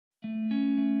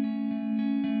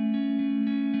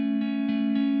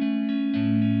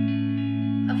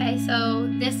Okay, so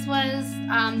this was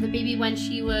the baby when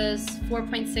she was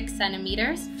 4.6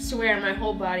 centimeters. I swear my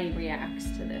whole body reacts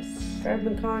to this. I've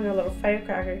been calling her a little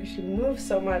firecracker because she moves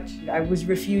so much. I was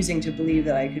refusing to believe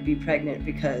that I could be pregnant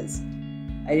because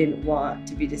I didn't want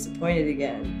to be disappointed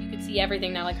again. You could see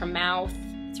everything now, like her mouth.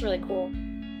 It's really cool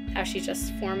how she's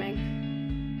just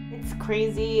forming. It's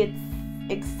crazy, it's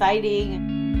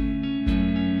exciting.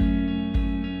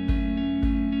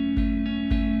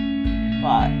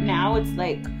 But now it's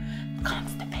like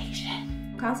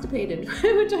constipation. Constipated,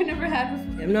 which I never had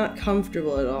before. I'm not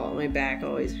comfortable at all. My back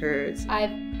always hurts.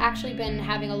 I've actually been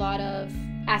having a lot of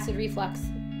acid reflux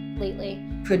lately.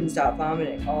 Couldn't stop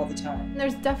vomiting all the time.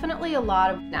 There's definitely a lot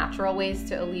of natural ways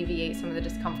to alleviate some of the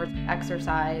discomfort.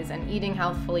 Exercise and eating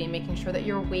healthfully, making sure that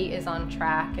your weight is on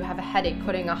track. You have a headache,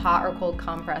 putting a hot or cold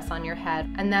compress on your head.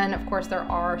 And then of course there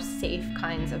are safe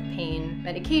kinds of pain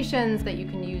medications that you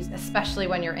can use, especially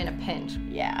when you're in a pinch.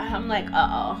 Yeah, I'm like,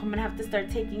 uh-oh, I'm gonna have to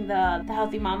start taking the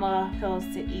Healthy Mama pills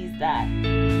to ease that.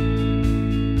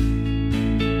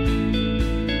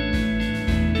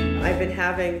 I've been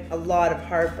having a lot of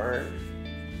heartburn,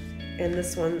 and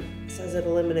this one says it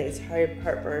eliminates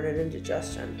heartburn and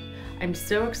indigestion. I'm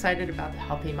so excited about the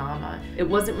Healthy Mama. It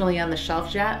wasn't really on the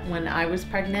shelves yet when I was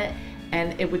pregnant,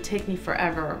 and it would take me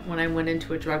forever when I went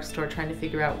into a drugstore trying to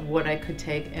figure out what I could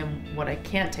take and what I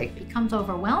can't take. It becomes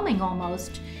overwhelming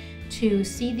almost to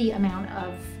see the amount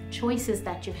of choices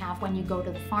that you have when you go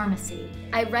to the pharmacy.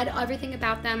 I read everything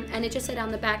about them, and it just said on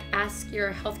the back, ask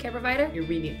your healthcare provider. You're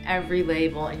reading every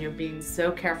label and you're being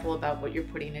so careful about what you're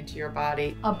putting into your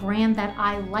body. A brand that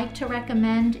I like to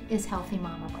recommend is Healthy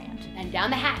Mama brand. And down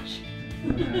the hatch.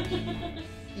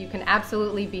 You can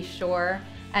absolutely be sure,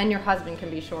 and your husband can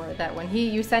be sure, that when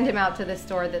you send him out to the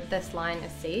store, that this line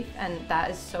is safe, and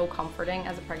that is so comforting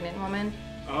as a pregnant woman.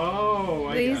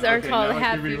 Oh, these are called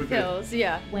happy pills,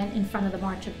 yeah. Went in front of the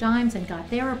March of Dimes and got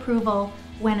their approval,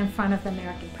 went in front of the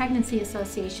American Pregnancy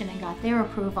Association and got their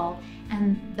approval,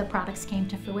 and the products came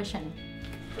to fruition.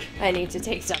 I need to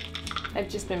take some. I've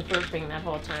just been burping that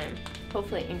whole time.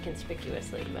 Hopefully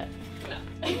inconspicuously, but no.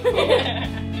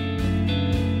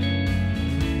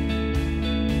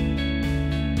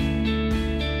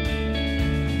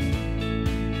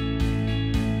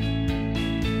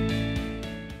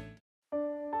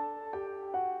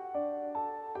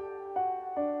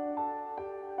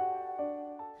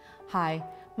 Hi,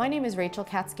 my name is Rachel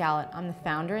Katz-Galatt. I'm the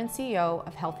founder and CEO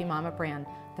of Healthy Mama brand,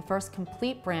 the first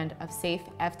complete brand of safe,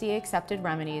 FDA-accepted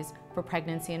remedies for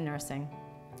pregnancy and nursing.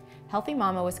 Healthy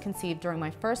Mama was conceived during my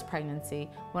first pregnancy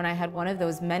when I had one of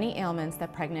those many ailments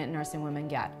that pregnant and nursing women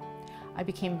get. I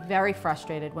became very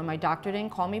frustrated when my doctor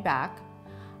didn't call me back.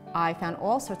 I found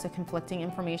all sorts of conflicting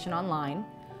information online.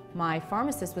 My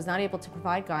pharmacist was not able to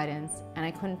provide guidance, and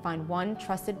I couldn't find one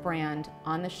trusted brand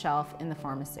on the shelf in the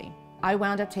pharmacy. I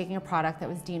wound up taking a product that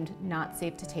was deemed not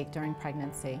safe to take during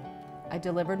pregnancy. I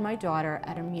delivered my daughter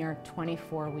at a mere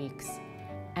 24 weeks.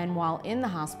 And while in the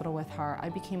hospital with her, I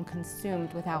became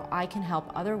consumed with how I can help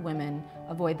other women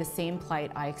avoid the same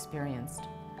plight I experienced.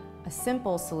 A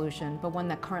simple solution, but one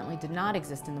that currently did not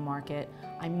exist in the market,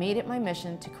 I made it my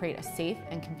mission to create a safe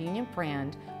and convenient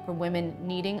brand for women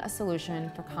needing a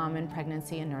solution for common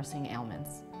pregnancy and nursing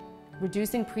ailments.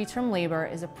 Reducing preterm labor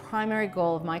is a primary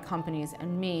goal of my companies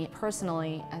and me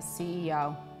personally as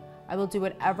CEO. I will do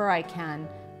whatever I can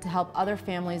to help other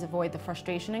families avoid the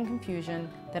frustration and confusion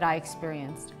that I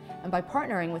experienced. And by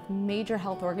partnering with major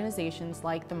health organizations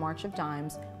like the March of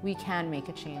Dimes, we can make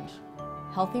a change.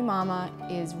 Healthy Mama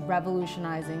is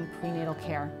revolutionizing prenatal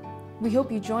care. We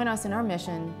hope you join us in our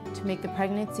mission to make the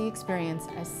pregnancy experience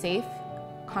as safe,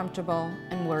 comfortable,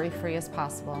 and worry-free as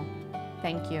possible.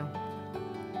 Thank you.